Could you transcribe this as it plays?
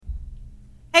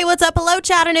what's up? Hello,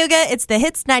 Chattanooga. It's the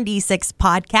Hits 96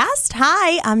 podcast.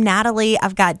 Hi, I'm Natalie.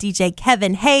 I've got DJ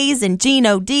Kevin Hayes and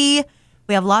Gino D.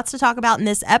 We have lots to talk about in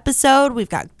this episode. We've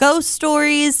got ghost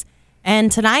stories,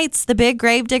 and tonight's the big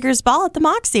Gravediggers Ball at the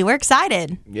Moxie. We're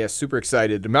excited. Yes, super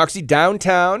excited. The Moxie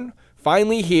downtown,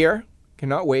 finally here.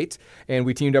 Cannot wait. And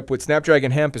we teamed up with Snapdragon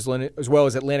Hemp as well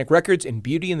as Atlantic Records and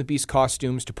Beauty and the Beast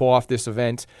costumes to pull off this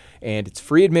event. And it's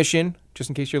free admission, just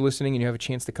in case you're listening and you have a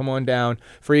chance to come on down.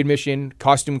 Free admission,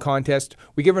 costume contest.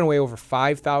 We're giving away over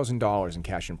 $5,000 in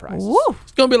cash and prizes. Woo!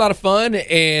 It's going to be a lot of fun.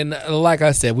 And like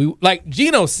I said, like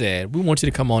Gino said, we want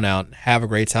you to come on out and have a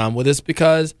great time with us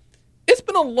because it's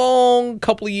been a long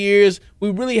couple of years. We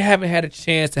really haven't had a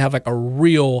chance to have like a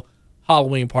real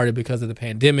Halloween party because of the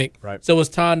pandemic. Right. So it's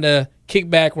time to kick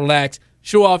back, relax,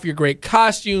 show off your great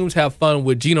costumes, have fun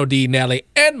with Gino D, Natalie,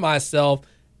 and myself,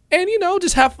 and,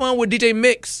 just have fun with DJ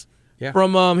Mix. Yeah.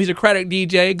 From he's a Craddock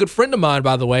DJ, good friend of mine,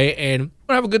 by the way, and we're going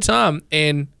to have a good time,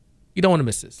 and you don't want to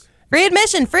miss this. Free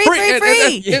admission. Free.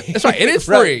 That's right. It is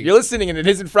free. Right. You're listening and it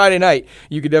isn't Friday night.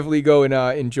 You could definitely go and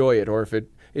enjoy it, or if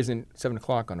it isn't 7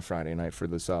 o'clock on a Friday night for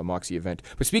this Moxie event.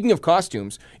 But speaking of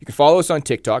costumes, you can follow us on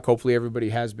TikTok. Hopefully everybody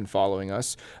has been following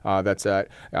us. That's at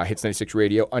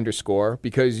Hits96Radio _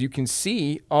 because you can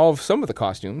see some of the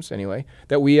costumes, anyway,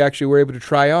 that we actually were able to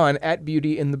try on at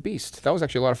Beauty and the Beast. That was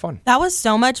actually a lot of fun. That was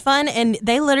so much fun, and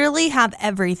they literally have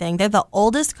everything. They're the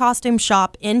oldest costume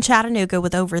shop in Chattanooga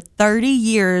with over 30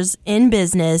 years in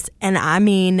business, and I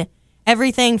mean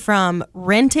everything from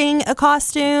renting a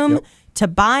costume to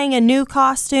buying a new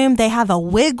costume. They have a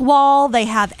wig wall. They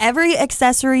have every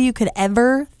accessory you could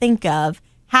ever think of.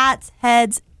 Hats,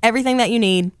 heads, everything that you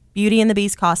need. Beauty and the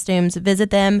Beast costumes. Visit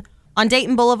them on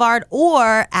Dayton Boulevard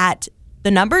or at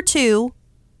the number 2,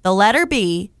 the letter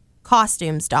B,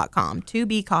 costumes.com.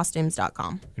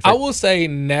 2bcostumes.com. I will say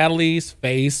Natalie's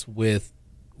face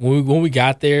when we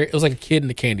got there, it was like a kid in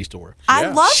the candy store. I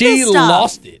love this She stuff.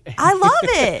 lost it. I love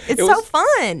it. It's so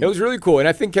fun. It was really cool. And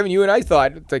I think, Kevin, you and I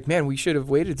thought, it's like, man, we should have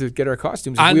waited to get our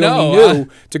costumes. If I we know. only knew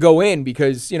to go in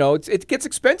because, it gets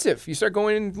expensive. You start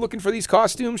going and looking for these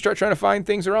costumes, start trying to find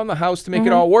things around the house to make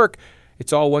it all work.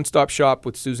 It's all one-stop shop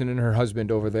with Susan and her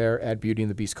husband over there at Beauty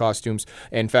and the Beast costumes.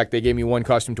 And in fact, they gave me one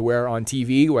costume to wear on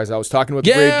TV as I was talking about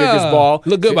the Gravediggers Ball.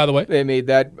 Look good, by the way. They made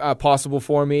that possible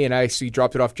for me, and I actually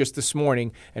dropped it off just this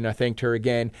morning, and I thanked her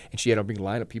again. And she had a big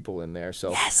line of people in there.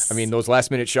 So, yes. I mean, those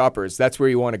last-minute shoppers, that's where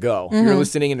you want to go. If you're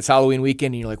listening and it's Halloween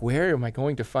weekend, and you're like, where am I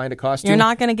going to find a costume? You're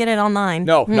not going to get it online.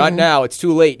 No, not now. It's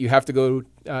too late. You have to go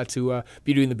to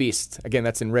Beauty and the Beast. Again,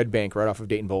 that's in Red Bank, right off of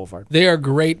Dayton Boulevard. They are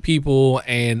great people,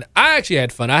 and I actually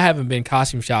had fun. I haven't been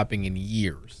costume shopping in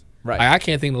years. Right. I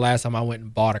can't think the last time I went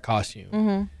and bought a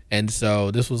costume. And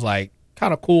so this was like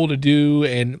kind of cool to do,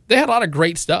 and they had a lot of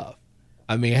great stuff.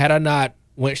 I mean, had I not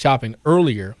went shopping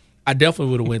earlier, I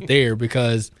definitely would have went there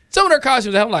because some of their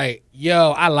costumes, I'm like,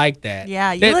 yo, I like that.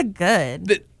 Yeah, you look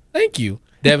good. Thank you.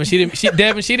 Devin, she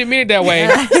didn't mean it that way.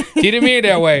 She didn't mean it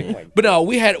that way. But no,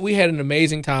 we had an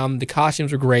amazing time. The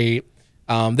costumes were great.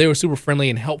 They were super friendly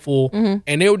and helpful,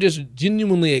 and they were just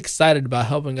genuinely excited about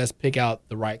helping us pick out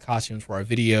the right costumes for our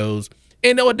videos.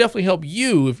 And that would definitely help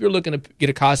you if you're looking to get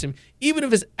a costume, even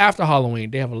if it's after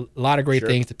Halloween. They have a lot of great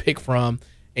things to pick from,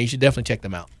 and you should definitely check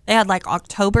them out. They had like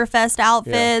Oktoberfest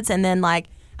outfits, and then like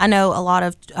I know a lot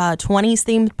of 20s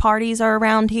themed parties are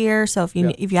around here. So if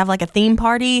you have like a theme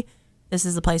party, this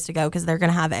is the place to go because they're going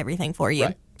to have everything for you.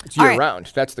 Right. It's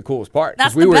year-round. That's the coolest part.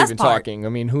 That's we the were best even part. talking. I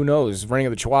mean, who knows? Running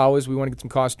of the Chihuahuas, we want to get some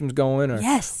costumes going. Or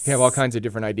Yes. We have all kinds of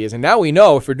different ideas. And now we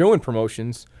know if we're doing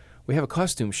promotions, we have a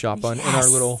costume shop in our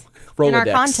little Rolodex. In our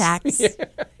contacts.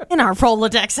 In our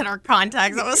Rolodex and our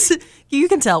contacts. You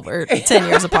can tell we're 10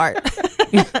 years apart.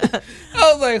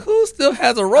 I was like, who still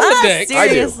has a Rolodex? Seriously. I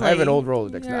do. I have an old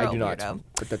Rolodex. You're I a do not. weirdo.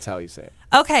 But that's how you say it.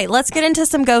 Okay, let's get into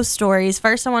some ghost stories.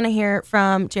 First, I want to hear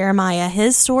from Jeremiah.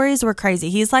 His stories were crazy.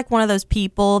 He's like one of those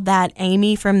people that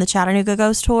Amy from the Chattanooga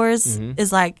Ghost Tours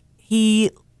is like,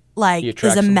 he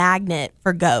is a magnet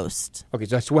for ghosts. Okay,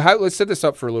 so let's set this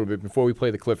up for a little bit before we play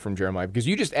the clip from Jeremiah, because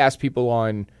you just asked people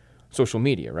on social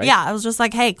media, right? Yeah, I was just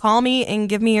like, hey, call me and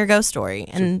give me your ghost story.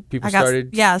 And people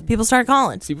started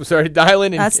calling. People started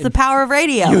dialing. That's the power of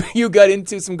radio. You got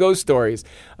into some ghost stories.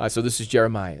 So this is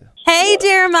Jeremiah. Hey,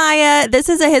 Jeremiah. This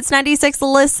is a Hits 96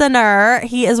 listener.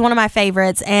 He is one of my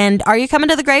favorites. And are you coming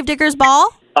to the Gravediggers Ball?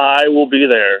 I will be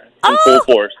there in full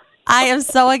force. I am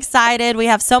so excited. We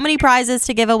have so many prizes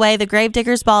to give away. The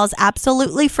Gravediggers Ball is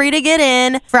absolutely free to get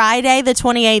in. Friday the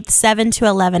 28th, 7 to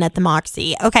 11 at the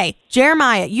Moxie. Okay,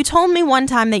 Jeremiah, you told me one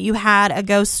time that you had a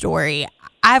ghost story.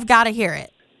 I've got to hear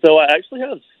it. So I actually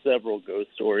have several ghost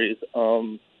stories.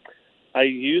 I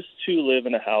used to live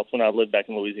in a house when I lived back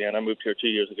in Louisiana. I moved here 2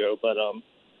 years ago, but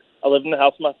I lived in the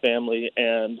house with my family,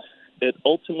 and it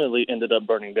ultimately ended up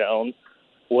burning down.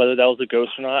 Whether that was a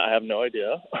ghost or not, I have no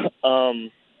idea.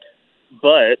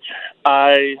 But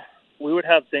we would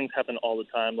have things happen all the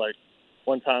time. Like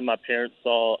one time my parents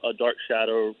saw a dark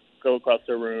shadow go across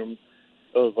their room.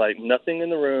 It was like nothing in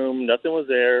the room, nothing was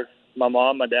there. My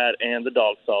mom, my dad, and the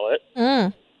dog saw it.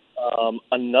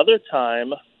 Another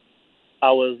time,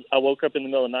 I woke up in the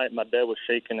middle of the night and my bed was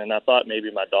shaking, and I thought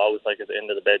maybe my dog was like at the end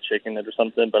of the bed shaking it or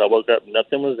something, but I woke up,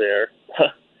 nothing was there.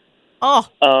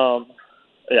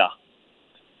 Yeah.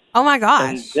 Oh my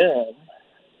gosh.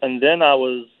 And then I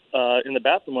was in the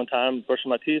bathroom one time brushing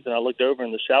my teeth, and I looked over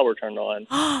and the shower turned on.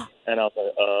 And I was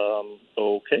like,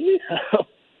 okay.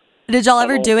 Did y'all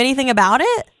ever do anything about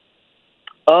it?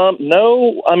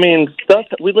 No. I mean,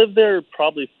 we lived there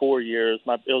probably 4 years.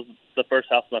 It was the first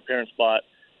house my parents bought.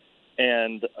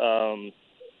 And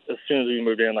as soon as we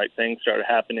moved in, like, things started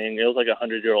happening. It was like a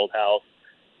 100-year-old house.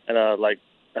 And, I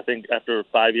think after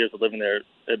 5 years of living there,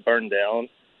 it burned down.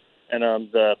 And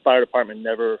the fire department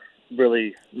never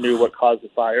really knew what caused the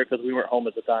fire because we weren't home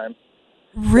at the time.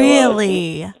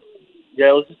 Really? So, yeah,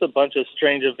 it was just a bunch of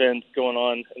strange events going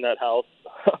on in that house.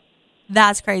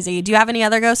 That's crazy. Do you have any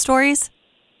other ghost stories?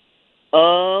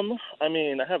 I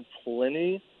mean, I have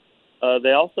plenty.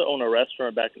 They also own a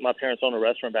restaurant my parents own a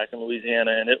restaurant back in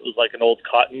Louisiana, and it was like an old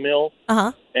cotton mill.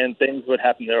 And things would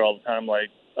happen there all the time. Like,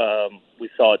 we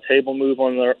saw a table move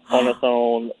on its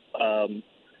own.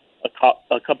 A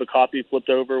cup of coffee flipped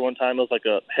over one time. It was like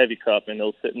a heavy cup, and it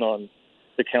was sitting on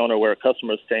the counter where a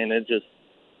customer was staying. It just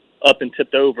up and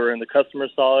tipped over, and the customer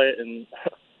saw it, and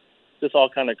just all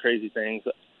kind of crazy things.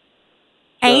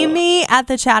 Amy at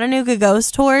the Chattanooga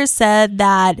Ghost Tour said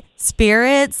that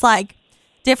spirits, like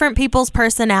different people's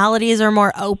personalities are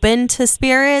more open to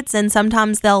spirits, and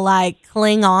sometimes they'll like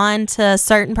cling on to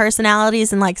certain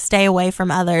personalities and like stay away from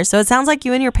others. So it sounds like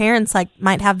you and your parents like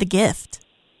might have the gift.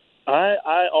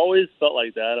 I always felt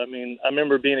like that. I mean, I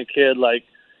remember being a kid, like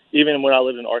even when I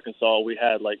lived in Arkansas, we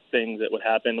had like things that would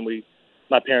happen.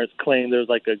 My parents claimed there was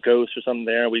like a ghost or something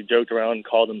there, and we joked around and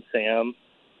called him Sam.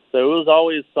 So it was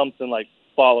always something like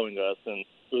following us, and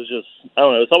it was just, I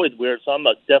don't know, it's always weird. So I'm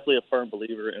definitely a firm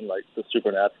believer in like the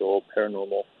supernatural,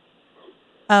 paranormal.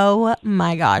 Oh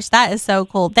my gosh, that is so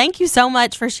cool. Thank you so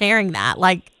much for sharing that.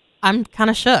 Like, I'm kind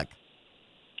of shook.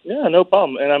 Yeah, no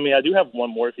problem. And I mean, I do have one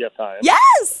more if you have time.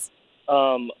 Yes!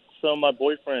 So my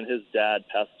boyfriend, his dad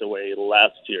passed away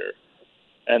last year.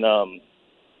 And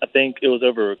I think it was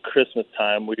over Christmas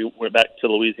time. We went back to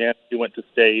Louisiana. He went to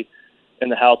stay in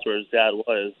the house where his dad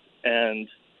was. And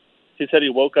he said he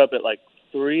woke up at like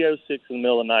 3:06 in the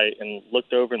middle of the night and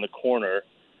looked over in the corner.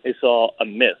 He saw a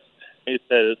mist. He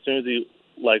said as soon as he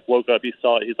like woke up, he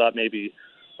saw it. He thought maybe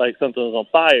like something was on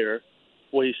fire.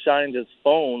 Well, he shined his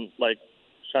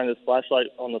flashlight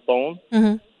on the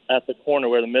phone at the corner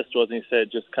where the mist was, and he said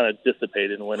it just kind of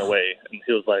dissipated and went away. And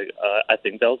he was like, I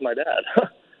think that was my dad.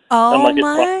 Oh, like,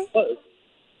 my. was.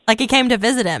 Like he came to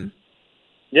visit him.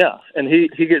 Yeah, and he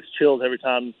gets chills every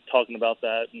time talking about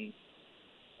that, and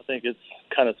I think it's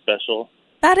kind of special.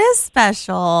 That is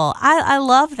special. I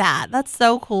love that. That's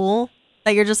so cool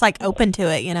that you're just like open to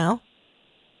it, you know?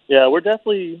 Yeah, we're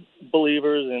definitely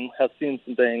believers and have seen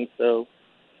some things, so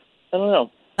I don't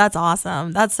know. That's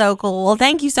awesome. That's so cool. Well,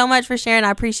 thank you so much for sharing.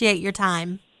 I appreciate your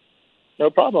time.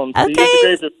 No problem.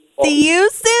 Okay. See you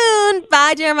soon.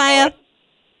 Bye, Jeremiah.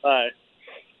 Bye.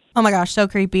 Oh my gosh, so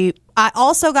creepy. I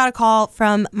also got a call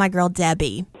from my girl,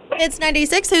 Debbie. It's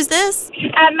 96. Who's this?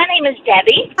 My name is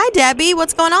Debbie. Hi, Debbie.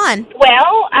 What's going on?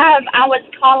 Well, I was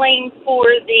calling for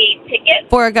the ticket.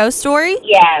 For a ghost story?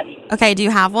 Yes. Okay, do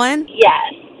you have one?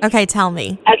 Yes. Okay, tell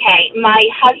me. Okay, my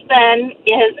husband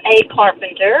is a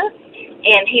carpenter,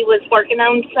 and he was working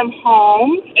on some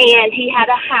homes, and he had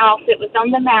a house that was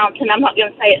on the mountain. I'm not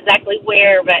going to say exactly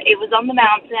where, but it was on the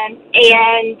mountain,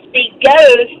 and the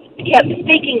ghost kept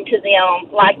speaking to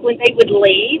them. Like when they would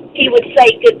leave, he would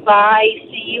say goodbye,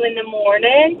 see you in the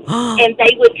morning, and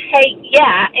they would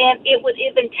and it would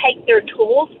even take their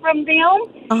tools from them,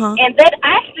 and they'd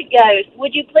ask the ghost,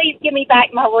 would you please give me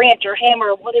back my wrench or hammer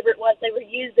or whatever it was they were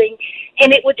using,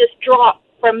 and it would just drop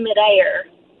from midair.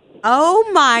 Oh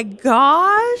my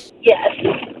gosh. Yes.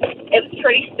 It was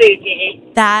pretty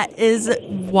spooky. That is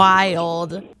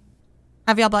wild.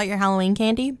 Have y'all bought your Halloween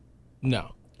candy?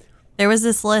 No. There was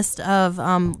this list of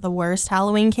the worst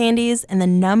Halloween candies, and the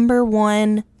number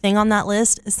one thing on that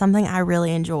list is something I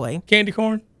really enjoy. Candy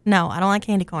corn? No, I don't like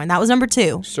candy corn. That was number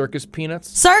 2. Circus peanuts?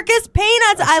 Circus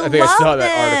peanuts! I think love I saw them.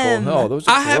 that article. No, those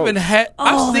are I haven't gross. had.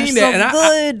 I've seen they're that. so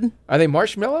And good. Are they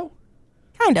marshmallow?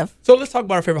 Kind of. So let's talk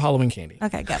about our favorite Halloween candy.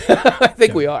 Okay, go. I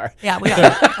think we are. Yeah, we are.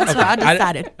 That's what I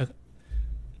decided.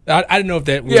 I didn't know if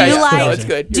that. Yeah, Do you like- no, it's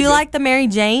good. Do you like the Mary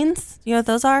Janes? Do you know what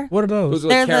those are? What are those? Those are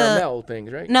They're like the- caramel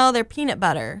things, right? No, they're peanut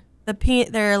butter.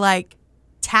 They're like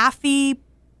taffy,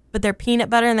 but they're peanut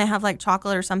butter and they have like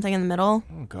chocolate or something in the middle.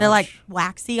 They're like gosh.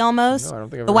 waxy almost. No, I don't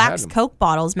think I've the ever had wax them. Coke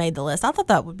bottles made the list. I thought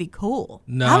that would be cool.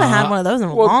 No. I haven't had one of those in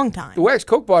a Well, long time. The wax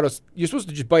Coke bottles, you're supposed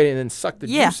to just bite it and then suck the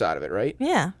Yeah. juice out of it, right?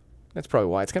 Yeah, That's probably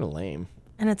why. It's kind of lame.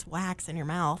 and it's wax in your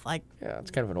mouth. Like, Yeah,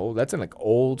 it's kind of that's an like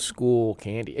old school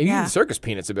candy. And Yeah. even circus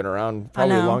peanuts have been around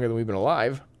probably know. longer than we've been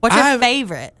alive. what's your I've-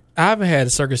 favorite? I haven't had a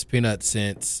circus peanut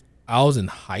since I was in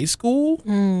high school,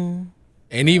 and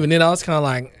even then I was kind of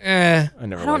like, eh. I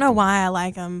never. I don't liked know them. why I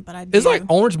like them, but I do. It's like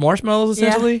orange marshmallows Yeah.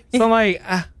 essentially. So I'm like,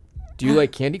 Do you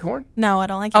like candy corn? No, I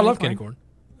don't like. I Candy love corn. candy corn.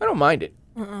 I don't mind it.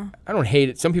 I don't hate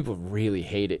it. Some people really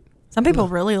hate it. Some people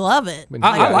really love it. But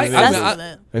I yeah, like- and I then- mean, Obsessed with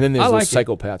it. and then there's I those like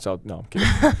psychopaths out. No, I'm kidding.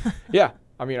 Yeah,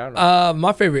 I mean, I don't know.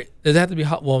 My favorite does it have to be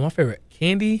well. My favorite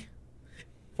candy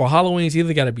for Halloween is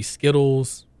either got to be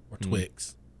Skittles or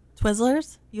Twix.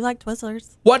 Twizzlers? You like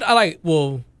Twizzlers? What I like,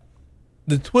 well,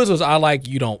 the Twizzlers I like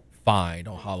you don't find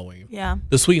on Halloween. Yeah,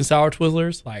 The sweet and sour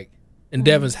Twizzlers, like in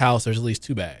Devin's house, there's at least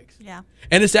 2 bags, yeah.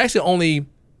 and it's actually only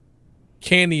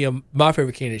candy, my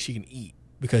favorite candy that she can eat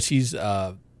because she's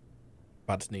about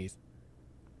to sneeze.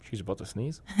 She's about to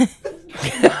sneeze.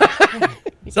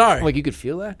 Sorry, Like you could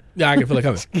feel that. yeah, I can feel it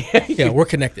coming. Yeah, we're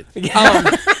connected.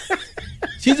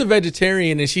 She's a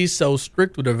vegetarian, and she's so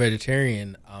strict with her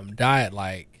vegetarian diet.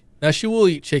 Like, now she will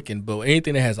eat chicken, but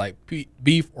anything that has like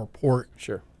beef or pork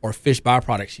Sure. or fish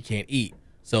byproducts, she can't eat.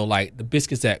 So, like the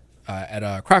biscuits at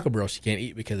Cracker Barrel, she can't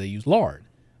eat because they use lard.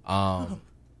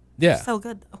 Yeah, So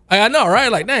good though. I know,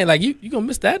 right? Like, dang, like you gonna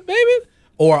miss that, baby?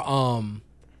 Or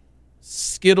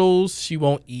Skittles, she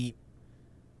won't eat.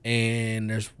 And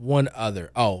there's one other.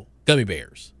 Oh, gummy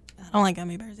bears. I don't like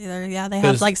gummy bears either. Yeah, they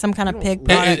have 'Cause- like some kind of pig It-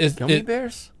 product. it's- Gummy it-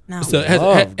 bears. No. So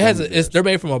Love it has gummy it's they're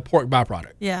made from a pork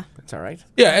byproduct. Yeah. That's all right.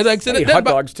 Yeah, it's like so I eat that- hot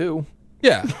that- dogs too.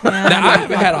 Yeah. Now, I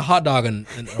haven't had a hot dog in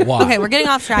a while. Okay, we're getting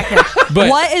off track here. But-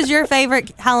 what is your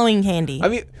favorite Halloween candy? I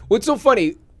mean, what's so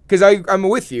funny? Because I'm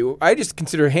with you. I just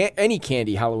consider any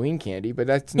candy Halloween candy, but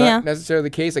that's not Yeah. necessarily the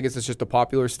case. I guess it's just the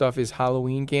popular stuff is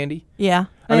Halloween candy. yeah.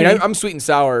 I mean, maybe. I'm sweet and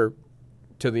sour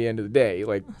to the end of the day,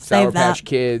 like Sour that. Patch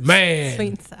Kids. Man. sweet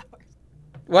and sour.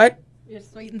 What? You're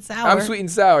sweet and sour. I'm sweet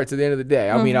and sour to the end of the day.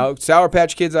 I mean, Sour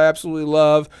Patch Kids I absolutely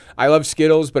love. I love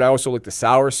Skittles, but I also like the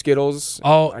sour Skittles.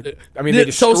 Oh, I mean, they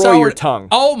destroy your tongue.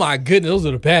 Oh my goodness, those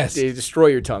are the best. They destroy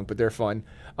your tongue, but they're fun.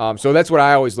 So that's what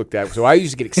I always looked at. So I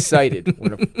used to get excited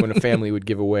when a family would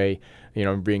give away,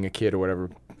 being a kid or whatever,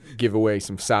 give away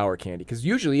some sour candy. Because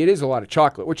usually it is a lot of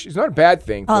chocolate, which is not a bad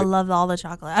thing. Oh, I but love all the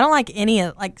chocolate. I don't like any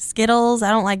of like Skittles. I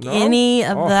don't like any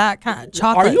of Oh. that kind of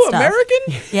chocolate. Are you stuff.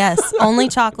 American? Yes, only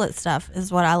chocolate stuff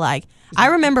is what I like. I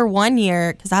remember one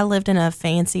year because I lived in a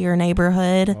fancier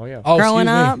neighborhood. Oh, yeah. Oh, growing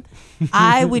excuse me. up,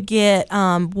 I would get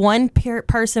one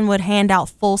person would hand out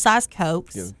full size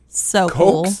Cokes. So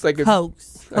Cokes? cool. Like a-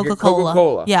 Cokes, like a Coca-Cola.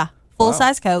 Coca-Cola. Yeah, full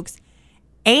size Cokes.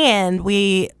 And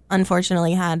we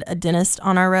unfortunately had a dentist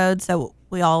on our road, so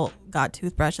we all got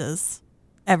toothbrushes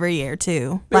every year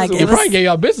too. Like a- They it was, probably gave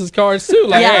y'all business cards too.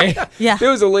 Like, yeah, hey, yeah.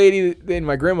 There was a lady in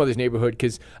my grandmother's neighborhood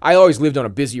because I always lived on a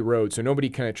busy road, so nobody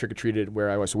kind of trick-or-treated where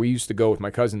I was. So we used to go with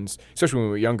my cousins, especially when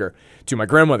we were younger, to my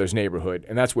grandmother's neighborhood,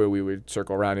 and that's where we would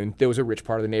circle around. And there was a rich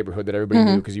part of the neighborhood that everybody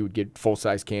knew because you would get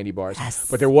full-size candy bars. Yes.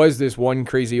 But there was this one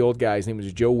crazy old guy. His name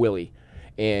was Joe Willie,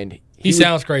 and he would-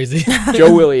 sounds crazy.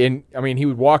 Joe Willie, and I mean, he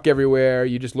would walk everywhere.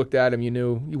 You just looked at him, you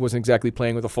knew he wasn't exactly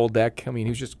playing with a full deck. I mean,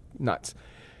 he was just nuts.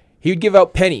 He would give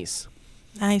out pennies.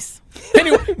 Nice.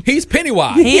 He's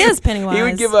Pennywise. He is Pennywise. He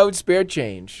would give out spare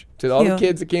change to all the Cute.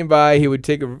 kids that came by. He would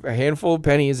take a handful of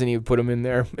pennies and he would put them in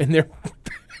their.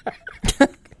 How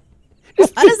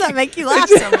does that make you laugh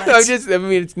so much? I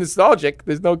mean, it's nostalgic.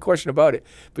 There's no question about it.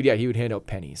 But yeah, he would hand out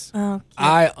pennies. Oh,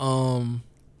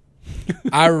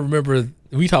 I remember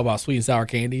we talk about sweet and sour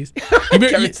candies. You remember,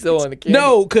 Kevin's still on the candy.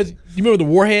 no, because you remember the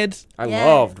warheads, I Yeah.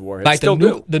 loved Warheads. like still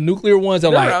do. the nuclear ones that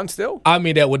They're like around still. I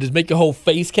mean that would just make your whole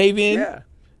face cave in. Yeah.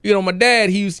 You know, my dad,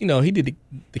 he was, he did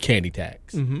the candy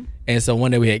tax. Mm-hmm. And so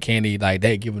one day we had candy, like,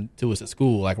 they had given to us at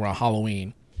school, like, around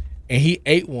Halloween. And he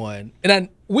ate one. And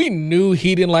we knew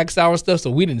he didn't like sour stuff,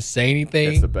 so we didn't say anything.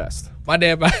 That's the best. My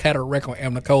dad had a wreck on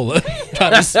Amnicola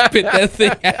trying to spit that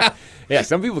thing out. Yeah,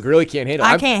 some people really can't handle it.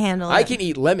 I can't handle I it. can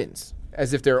eat lemons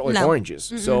as if they're like No.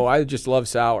 oranges. So I just love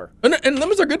sour. And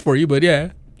lemons are good for you, but yeah.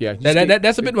 Yeah.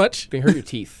 That's a bit much. They hurt your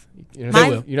teeth. You're My-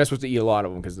 not, you're not supposed to eat a lot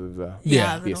of them because of the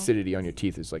Yeah. the acidity on your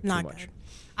teeth is like Not too much. good.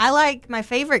 I like my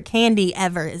favorite candy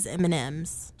ever is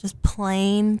M&M's. Just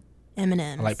plain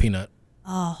M&M's. I like peanut.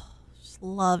 Just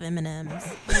love M&M's.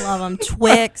 Love them.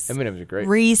 Twix. M&M's are great.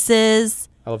 Reese's.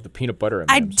 I love the peanut butter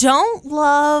I M&M's. don't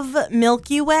love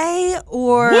Milky Way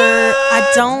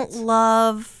I don't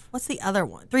love, what's the other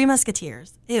one? Three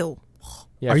Musketeers. Ew.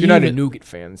 Yeah, Are if you you're not a even- nougat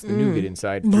fan, it's the nougat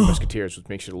inside Three Musketeers, which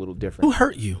makes it a little Who different.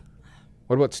 hurt you?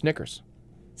 What about Snickers?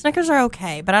 Snickers are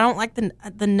okay, but I don't like the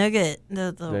nougat.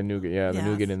 The The nougat, the Yes.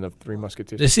 nougat in the Three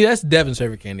Musketeers. See, that's Devin's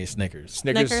favorite candy, Snickers.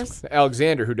 Snickers?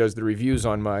 Alexander, who does the reviews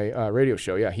on my radio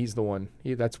show, yeah, he's the one.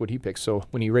 That's what he picks. So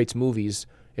when he rates movies,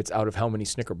 it's out of how many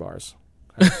Snicker bars.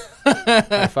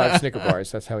 Out of 5 Snicker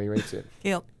bars, that's how he rates it.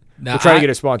 Cute. Now, We're trying to get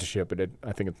a sponsorship, but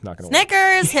I think it's not going to work.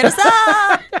 Snickers, hit us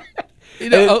up. you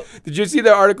know, Did you see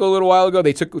that article a little while ago?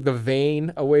 They took the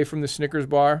vein away from the Snickers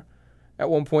bar at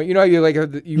one point. You know how you like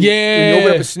when you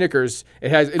open up a Snickers,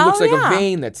 it looks like yeah. a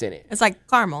vein that's in it. It's like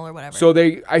caramel or whatever. So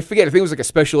I forget, I think it was like a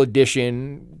special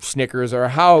edition Snickers or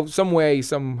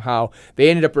somehow they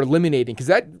ended up eliminating, because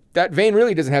that vein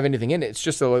really doesn't have anything in it. It's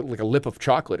just like a lip of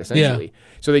chocolate essentially. Yeah.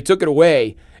 So they took it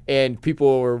away, and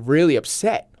people were really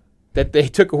upset that they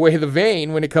took away the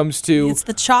vein when it comes to it's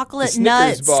the chocolate the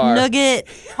nuts bar. nugget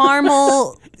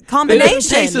caramel it combination.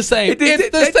 doesn't taste the same. It's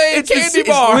the same candy It's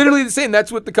bar. literally the same.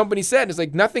 That's what the company said. It's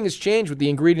like nothing has changed with the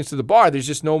ingredients of the bar. There's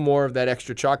just no more of that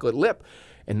extra chocolate lip.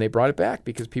 And they brought it back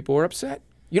because people were upset.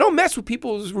 You don't mess with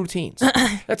people's routines.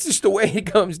 That's just the way it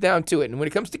comes down to it. And when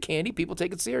it comes to candy, people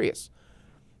take it serious.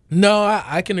 No,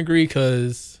 I can agree,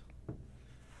 because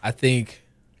I think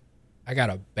I got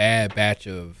a bad batch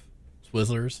of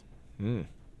Twizzlers.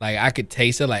 Like, I could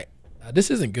taste it, like,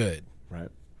 this isn't good. Right.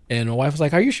 And my wife was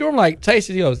like, "Are you sure?" I'm like, "Taste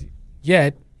it." He goes,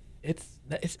 "Yeah,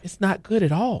 it's not good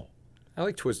at all." I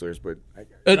like Twizzlers, but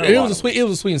It was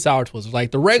a sweet and sour Twizzlers.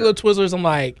 Like the regular Twizzlers, I'm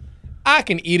like, I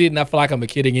can eat it, and I feel like I'm a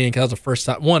kid again, because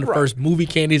that was one of the first movie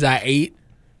candies I ate.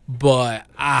 But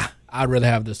I'd rather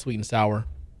have the sweet and sour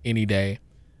any day.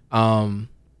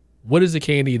 What is the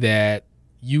candy that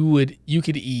you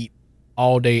could eat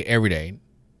all day, every day?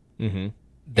 Mm-hmm.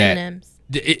 M&M's.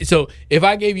 So if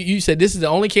I gave you said this is the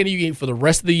only candy you can eat for the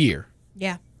rest of the year.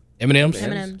 Yeah. M&M's?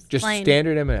 M&M's. Just Plain.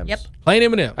 standard M&Ms. Yep. Plain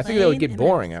M&M's. I think that would get Plain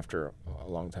boring after a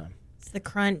long time. It's the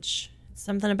crunch.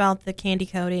 Something about the candy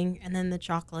coating and then the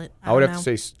chocolate. I would don't have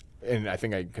know. to say, and I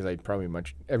think because I probably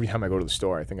every time I go to the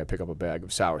store, I think I pick up a bag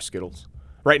of sour Skittles.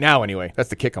 Right now, anyway, that's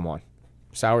the kick I'm on.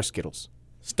 Sour Skittles.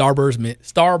 Starburst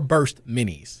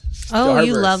minis. Oh,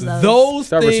 you Starburst. love those. Those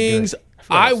Starburst are things, good. I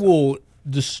forgot I about will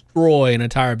destroy an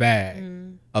entire bag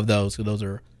of those, because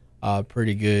those are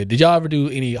pretty good. Did y'all ever do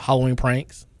any Halloween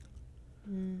pranks?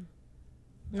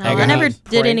 No, I never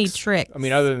did any Pranks. tricks. I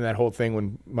mean, other than that whole thing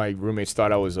when my roommates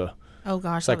thought I was a oh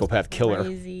gosh, psychopath that was killer.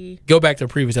 Crazy. Go back to a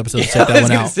previous episode and I check that was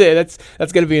one gonna out. say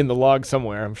that's gonna be in the log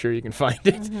somewhere. I'm sure you can find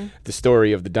it. The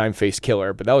story of the dime-faced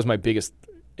killer. But that was my biggest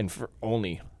and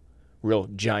only real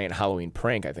giant Halloween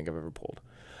prank I think I've ever pulled.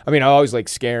 I mean, I always like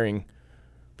scaring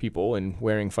people and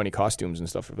wearing funny costumes and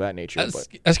stuff of that nature. But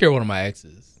I scared one of my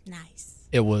exes. Nice.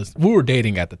 We were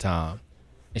dating at the time,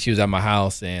 and she was at my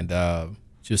house, and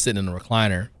she was sitting in the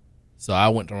recliner. So I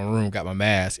went to my room, got my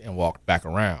mask, and walked back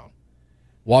around.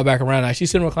 And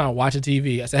she's sitting in the recliner watching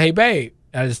TV. I said, "Hey, babe."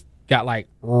 And I just got like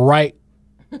right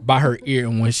by her ear,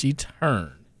 and when she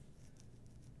turned,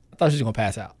 I thought she was gonna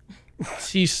pass out.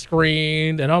 She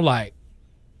screamed, and I'm like,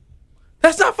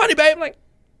 "That's not funny, babe." I'm like,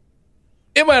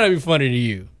 it might not be funny to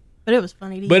you, But it was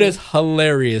funny to you. but it's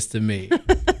hilarious to me.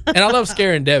 And I love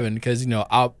scaring Devin because,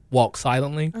 I'll walk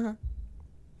silently.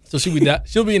 So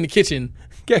she'll be in the kitchen.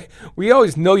 okay, we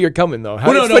always know you're coming though. How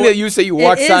Well, no, it's no, funny that you say you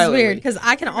walk it is silently. weird because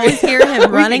I can always hear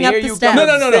him running up hear the you steps.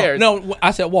 coming. No.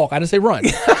 I said walk. I didn't say run.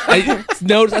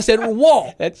 Notice I said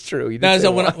walk. That's true. You did Now, say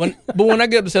so walk. when I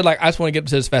get up the stairs, like I just want to get up the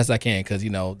stairs as fast as I can, because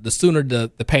the sooner the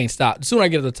pain stops. The sooner I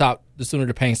get to the top, the sooner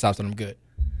the pain stops, and I'm good.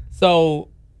 So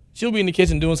she'll be in the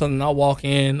kitchen doing something, and I'll walk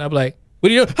in. I'll be like,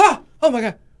 "What are you doing?" Oh my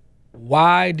god!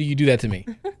 Why do you do that to me?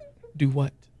 Do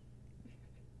what?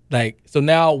 Like, so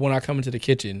now when I come into the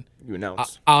kitchen, you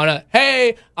announce.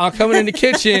 hey, I'm coming in the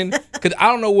kitchen, because I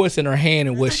don't know what's in her hand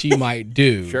and what she might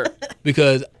do. Sure.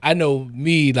 Because I know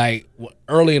me, like,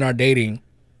 early in our dating,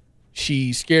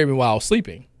 she scared me while I was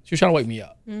sleeping. She was trying to wake me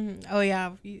up. Oh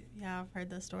yeah, I've heard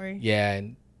this story. Yeah,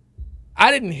 and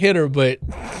I didn't hit her, but It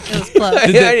was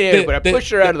close. But I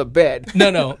pushed her out of the bed.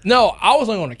 no, I was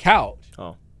laying on the couch,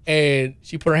 Oh. and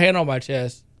she put her hand on my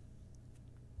chest.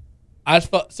 I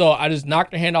just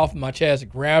knocked her hand off my chest,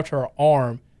 grabbed her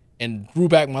arm, and drew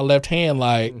back my left hand,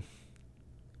 like. And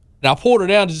I pulled her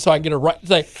down just so I can get her right.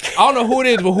 It's like, I don't know who it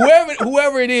is, but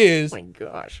whoever it is, Oh my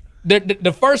gosh.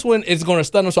 The first one is going to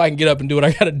stun them so I can get up and do what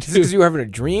I got to do. Because you were having a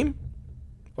dream?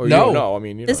 Or No. You don't know. I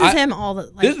mean, This is him all the.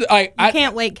 Like, This is I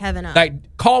can't wake Kevin up.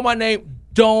 like call my name.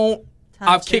 Don't.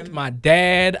 I've kicked him. my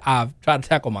dad. I've tried to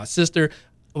tackle my sister.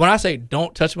 When I say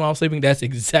don't touch me while I'm sleeping, that's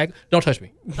exact. Don't touch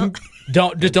me.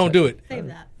 Don't do it. Save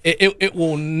that. It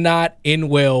will not end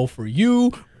well for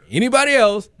you, anybody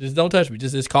else. Just don't touch me.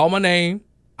 Just call my name.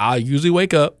 I'll usually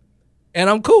wake up, and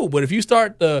I'm cool. But if you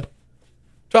start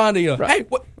trying to, hey,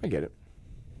 what? I get it.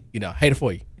 Hater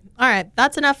for you. All right,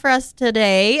 that's enough for us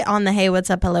today on the Hey What's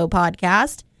Up Hello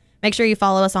podcast. Make sure you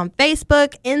follow us on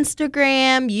Facebook,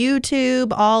 Instagram,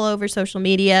 YouTube, all over social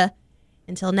media.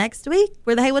 Until next week,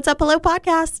 we're the Hey What's Up Hello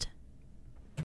podcast.